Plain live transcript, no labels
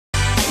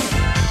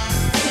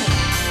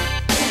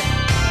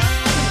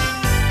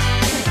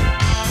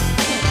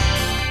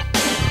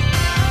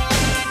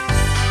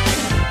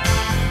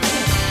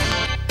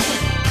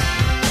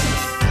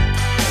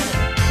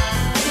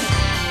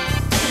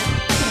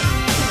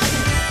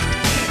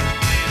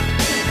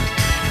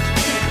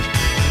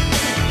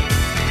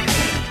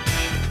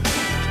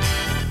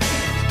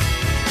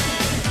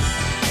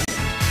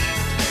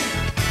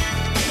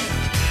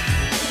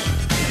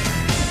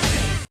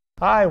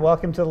Hi,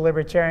 welcome to the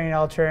Libertarian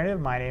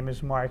Alternative. My name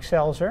is Mark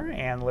Selzer,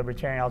 and the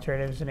Libertarian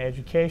Alternative is an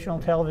educational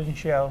television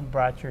show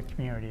brought to your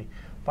community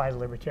by the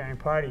Libertarian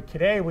Party.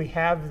 Today we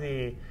have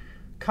the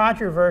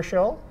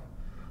controversial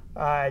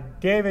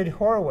David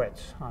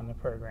Horowitz on the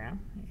program.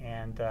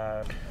 And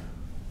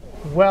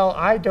well,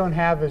 I don't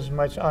have as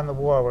much on the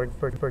war.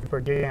 We're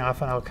getting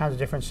off on all kinds of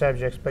different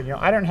subjects, but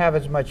I don't have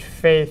as much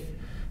faith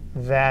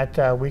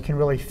that we can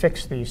really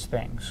fix these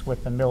things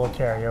with the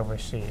military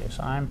overseas.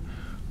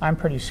 I'm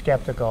pretty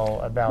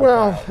skeptical about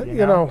that.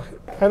 Well,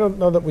 I don't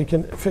know that we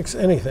can fix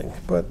anything,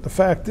 but the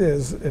fact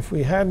is, if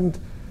we hadn't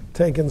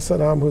taken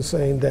Saddam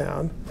Hussein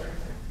down,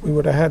 we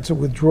would have had to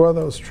withdraw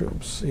those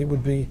troops. He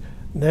would be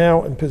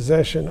now in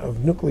possession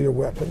of nuclear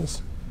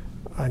weapons,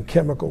 and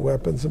chemical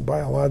weapons and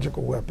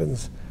biological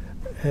weapons,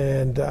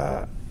 and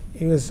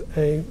he was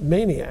a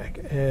maniac,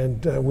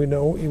 and we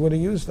know he would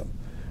have used them,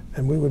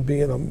 and we would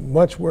be in a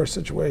much worse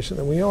situation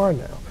than we are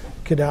now.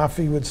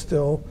 Gaddafi would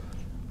still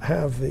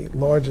have the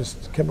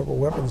largest chemical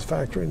weapons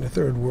factory in the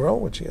third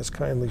world, which he has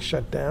kindly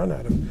shut down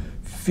out of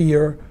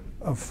fear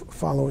of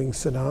following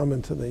Saddam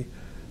into the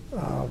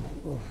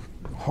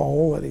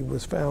hole that he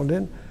was found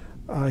in.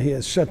 He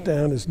has shut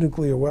down his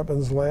nuclear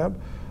weapons lab.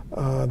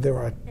 There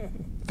are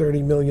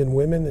 30 million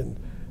women in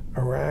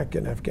Iraq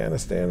and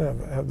Afghanistan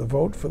have the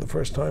vote for the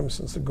first time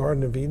since the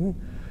Garden of Eden.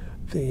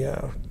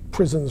 The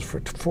prisons for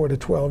 4 to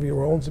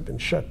 12-year-olds have been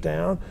shut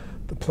down.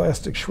 The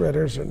plastic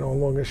shredders are no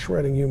longer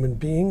shredding human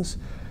beings.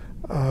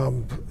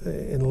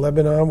 In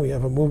Lebanon, we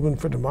have a movement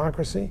for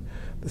democracy.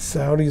 The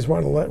Saudis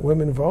want to let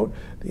women vote.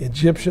 The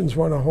Egyptians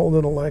want to hold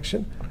an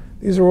election.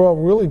 These are all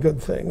really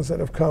good things that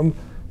have come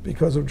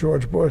because of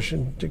George Bush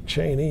and Dick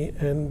Cheney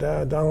and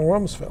Donald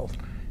Rumsfeld.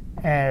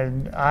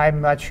 And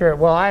I'm not sure.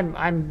 Well,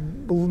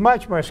 I'm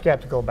much more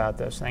skeptical about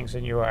those things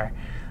than you are.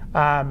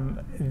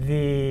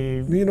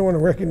 You don't want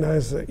to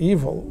recognize the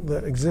evil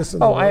that exists in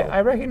the world.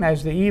 I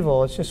recognize the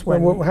evil. It's just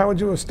when. Well, how would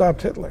you have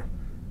stopped Hitler?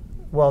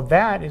 Well,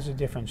 that is a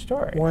different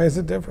story. Why is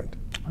it different?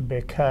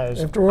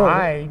 Because after all,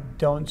 I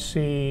don't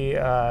see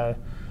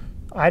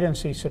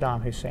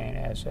Saddam Hussein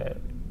as a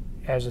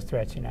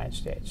threat to the United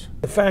States.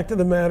 The fact of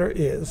the matter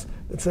is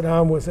that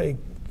Saddam was a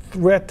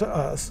threat to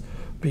us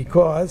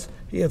because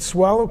he had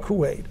swallowed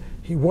Kuwait.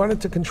 He wanted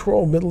to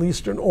control Middle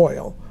Eastern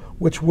oil,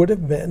 which would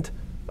have meant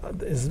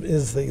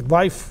is the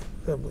life,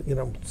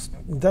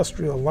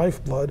 industrial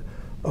lifeblood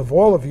of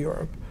all of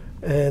Europe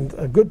and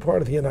a good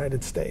part of the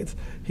United States.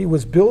 He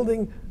was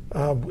building.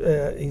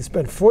 He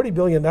spent $40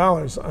 billion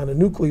on a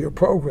nuclear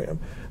program.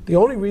 The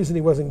only reason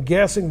he wasn't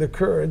gassing the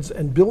Kurds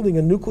and building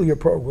a nuclear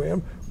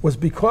program was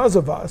because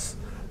of us.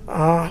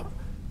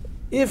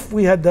 If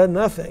we had done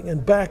nothing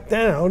and backed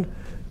down,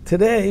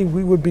 today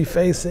we would be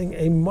facing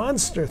a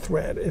monster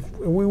threat. If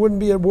we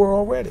wouldn't be at war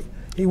already.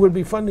 He would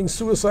be funding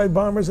suicide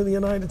bombers in the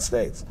United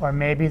States. Or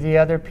maybe the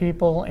other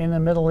people in the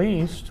Middle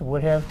East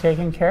would have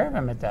taken care of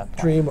him at that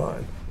point. Dream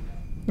on.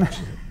 What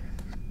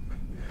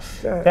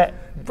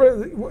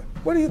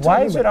are you talking about?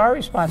 Why is it our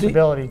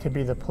responsibility to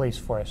be the police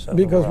force of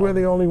Because the world?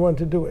 we're the only one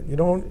to do it. You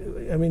don't.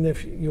 I mean,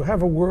 if you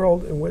have a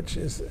world in which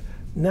its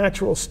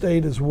natural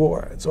state is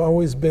war, it's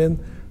always been.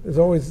 There's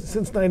always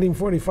since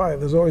 1945.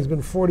 There's always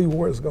been 40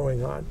 wars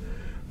going on.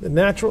 The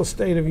natural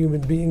state of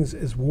human beings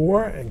is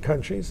war and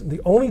countries. And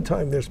the only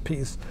time there's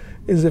peace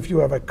is if you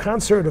have a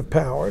concert of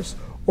powers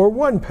or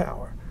one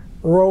power.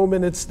 Rome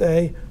in its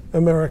day,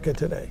 America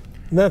today.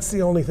 And that's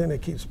the only thing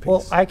that keeps peace.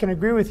 Well, I can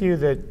agree with you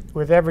that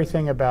with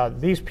everything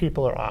about these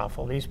people are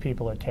awful, these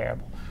people are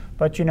terrible.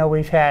 But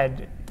we've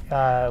had,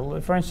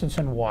 for instance,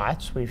 in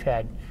Watts, we've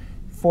had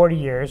 40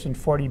 years and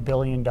 $40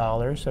 billion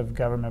of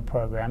government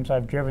programs.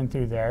 I've driven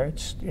through there.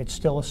 It's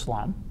still a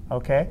slum.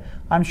 Okay,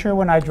 I'm sure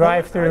when I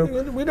drive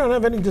through. We don't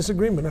have any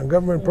disagreement on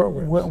government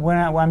programs.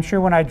 I'm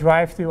sure when I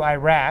drive through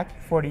Iraq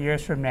 40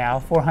 years from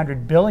now,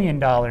 $400 billion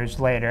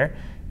later,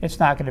 it's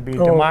not going to be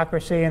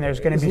democracy, and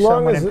there's going to be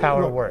someone in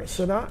power worse.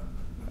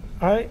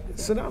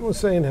 Saddam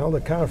Hussein held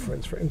a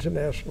conference for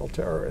international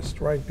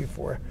terrorists right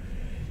before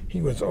he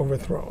was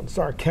overthrown.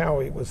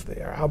 Zarqawi was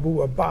there.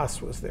 Abu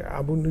Abbas was there.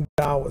 Abu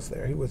Nidal was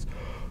there. He was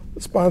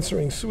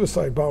sponsoring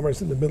suicide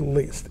bombers in the Middle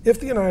East. If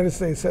the United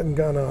States hadn't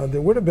gone on, there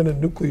would have been a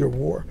nuclear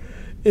war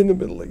in the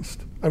Middle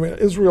East. I mean,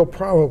 Israel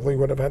probably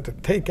would have had to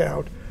take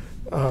out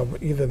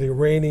either the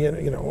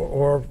Iranian,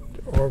 or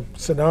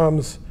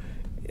Saddam's,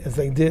 as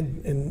they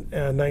did in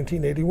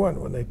 1981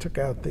 when they took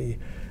out the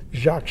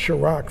Jacques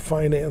Chirac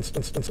financed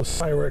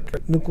Cyric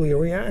nuclear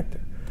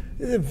reactor.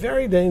 It's a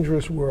very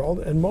dangerous world,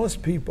 and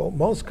most people,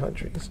 most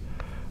countries,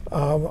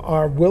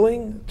 are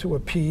willing to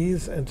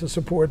appease and to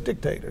support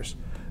dictators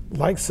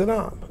like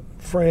Saddam,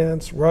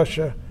 France,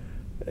 Russia,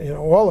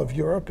 all of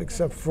Europe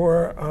except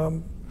for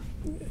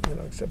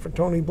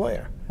Tony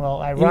Blair.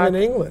 Well, Iraq,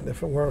 even England,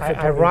 if it weren't for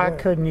Tony Iraq Blair.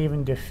 Couldn't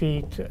even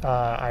defeat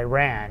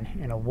Iran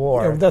in a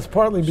war. Yeah, that's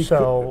partly because.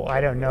 So I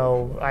don't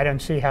know. I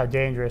don't see how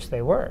dangerous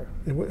they were.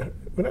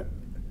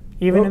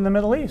 Even in the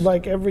Middle East.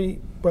 Like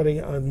everybody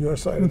on your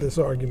side of this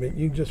argument,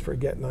 you just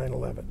forget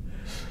 9/11.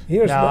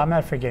 No, I'm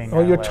not forgetting 9/11.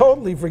 Oh, you're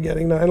totally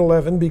forgetting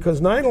 9/11 because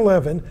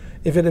 9/11,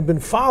 if it had been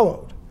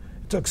followed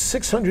took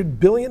 $600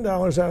 billion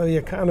out of the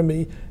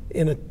economy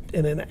in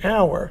an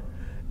hour.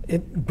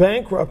 It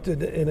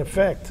bankrupted, in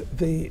effect,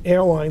 the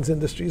airlines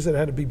industries that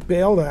had to be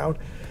bailed out.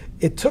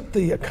 It took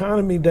the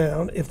economy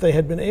down. If they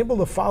had been able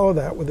to follow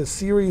that with a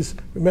series,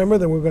 remember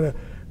there were going to,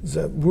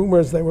 the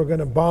rumors they were going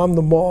to bomb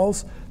the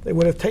malls, they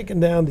would have taken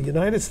down the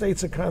United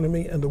States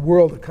economy and the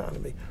world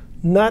economy.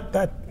 Not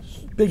that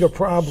big a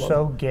problem.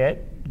 So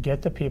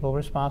get the people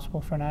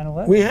responsible for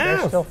 9/11. We have.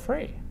 They're still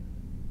free.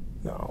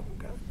 No.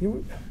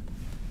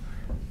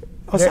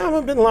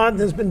 Osama bin Laden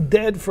has been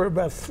dead for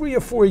about 3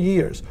 or 4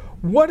 years.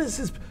 What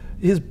is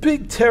his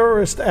big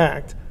terrorist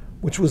act,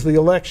 which was the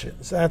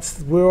elections?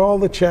 That's where all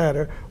the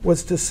chatter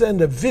was, to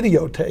send a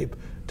videotape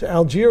to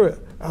Al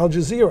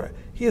Jazeera.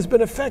 He has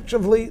been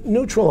effectively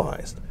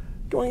neutralized.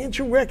 Don't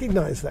you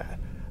recognize that?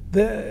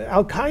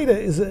 Al Qaeda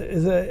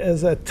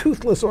is a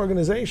toothless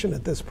organization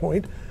at this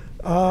point.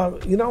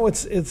 You know,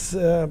 it's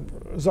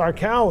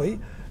Zarqawi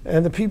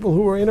and the people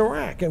who are in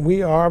Iraq, and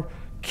we are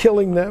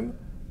killing them.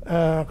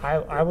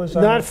 I was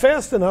not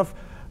fast enough,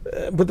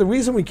 but the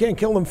reason we can't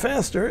kill them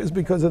faster is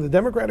because of the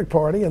Democratic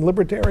Party and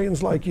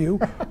libertarians like you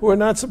who are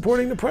not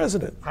supporting the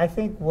president. I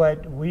think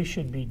what we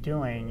should be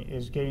doing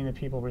is getting the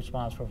people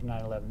responsible for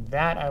 9/11.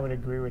 That I would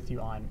agree with you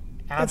on.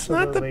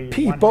 Absolutely. It's not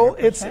the people,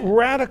 100%. It's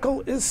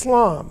radical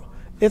Islam.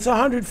 It's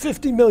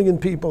 150 million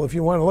people, if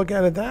you want to look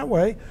at it that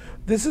way.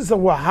 This is a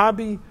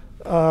Wahhabi,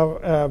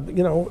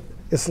 you know,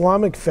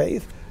 Islamic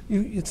faith.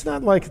 It's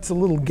not like it's a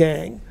little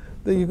gang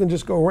that you can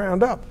just go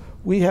round up.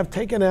 We have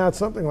taken out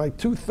something like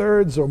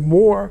 2/3 or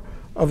more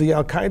of the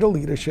Al Qaeda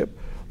leadership.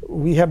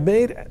 We have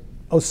made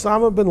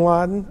Osama bin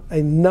Laden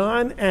a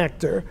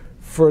non-actor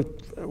for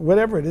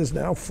whatever it is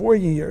now, 4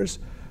 years.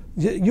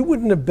 You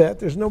wouldn't have bet,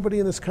 there's nobody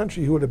in this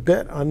country who would have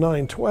bet on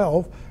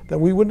 9/12 that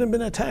we wouldn't have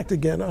been attacked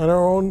again on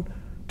our own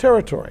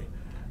territory.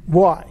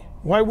 Why?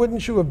 Why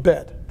wouldn't you have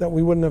bet that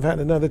we wouldn't have had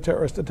another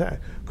terrorist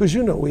attack? Because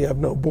you know we have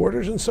no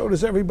borders, and so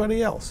does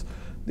everybody else.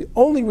 The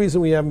only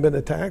reason we haven't been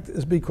attacked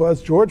is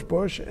because George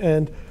Bush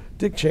and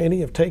Dick Cheney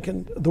have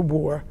taken the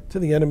war to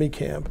the enemy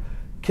camp,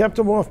 kept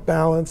them off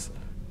balance,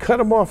 cut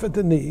them off at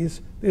the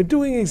knees. They're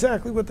doing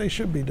exactly what they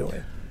should be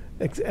doing.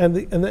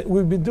 And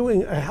we'd be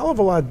doing a hell of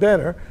a lot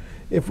better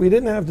if we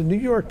didn't have the New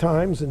York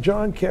Times and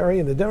John Kerry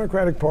and the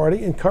Democratic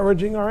Party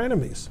encouraging our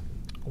enemies.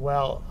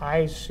 Well,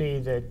 I see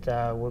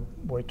that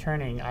we're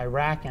turning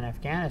Iraq and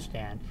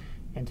Afghanistan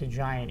into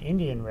giant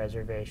Indian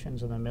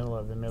reservations in the middle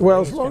of the Middle East. Well,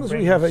 as long as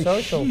we have a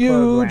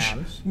huge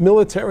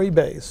military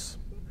base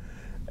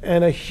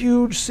and a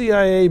huge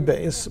CIA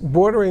base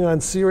bordering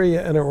on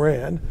Syria and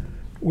Iran,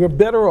 we're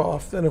better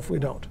off than if we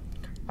don't.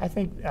 I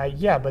think,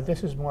 yeah, but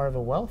this is more of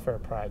a welfare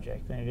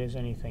project than it is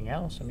anything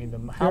else. I mean,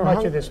 how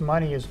much of this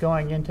money is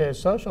going into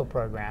social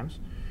programs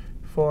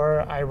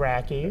for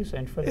Iraqis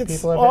and for the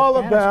people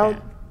of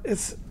Afghanistan?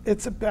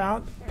 It's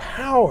about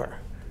power.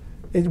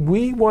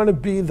 We want to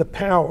be the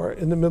power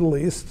in the Middle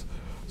East.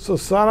 So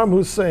Saddam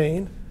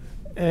Hussein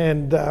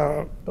and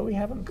but we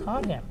haven't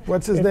caught him.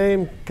 What's his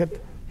name?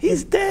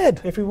 He's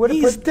dead. If we would,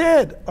 he's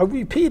dead. I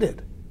repeat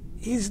it.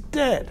 He's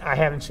dead. I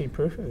haven't seen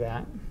proof of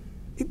that.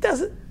 He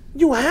doesn't.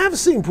 You have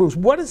seen proofs.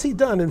 What has he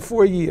done in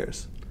 4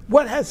 years?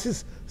 What has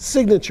his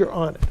signature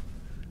on it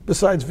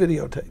besides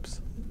videotapes?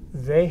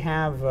 They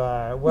have.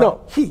 Well,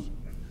 no,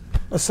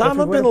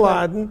 Osama bin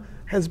Laden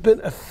has been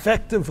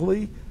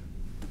effectively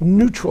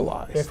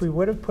neutralized. If we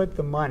would have put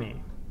the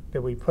money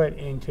that we put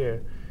into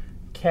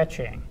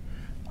catching,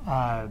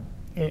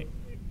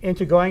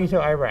 into going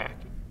into Iraq,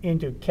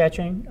 into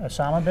catching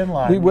Osama bin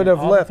Laden, we would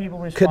have left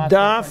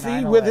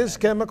Gaddafi with his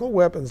chemical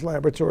weapons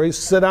laboratories,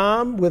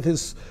 Saddam with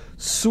his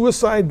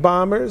suicide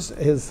bombers.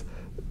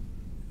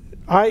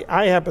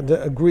 I happen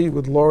to agree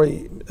with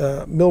Laurie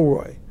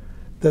Milroy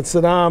that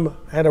Saddam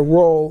had a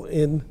role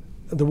in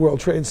the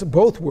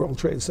both World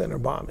Trade Center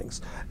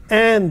bombings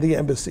and the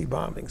embassy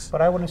bombings.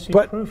 But I want to see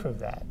proof of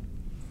that.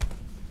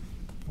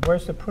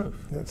 Where's the proof?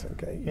 That's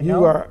okay.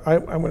 I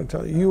want to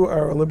tell you, you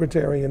are a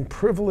libertarian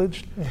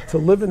privileged to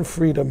live in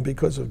freedom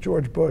because of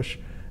George Bush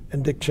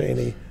and Dick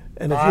Cheney.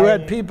 And if you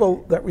had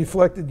people that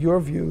reflected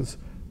your views,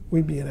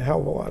 we'd be in a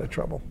hell of a lot of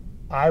trouble.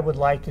 I would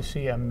like to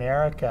see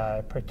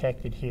America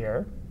protected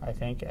here, I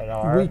think, at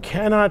our We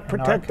cannot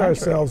protect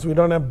ourselves. We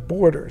don't have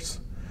borders.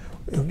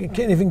 We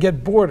can't even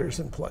get borders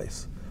in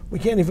place. We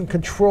can't even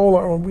control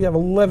our own. We have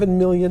 11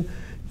 million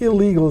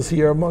illegals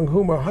here, among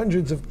whom are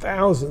hundreds of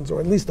thousands,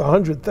 or at least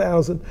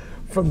 100,000,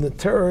 from the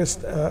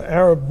terrorist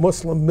Arab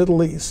Muslim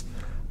Middle East,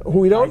 who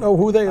we don't know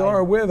who they are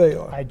or where they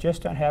are. I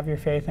just don't have your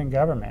faith in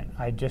government.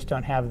 I just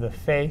don't have the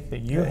faith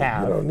that you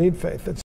have. You don't need faith.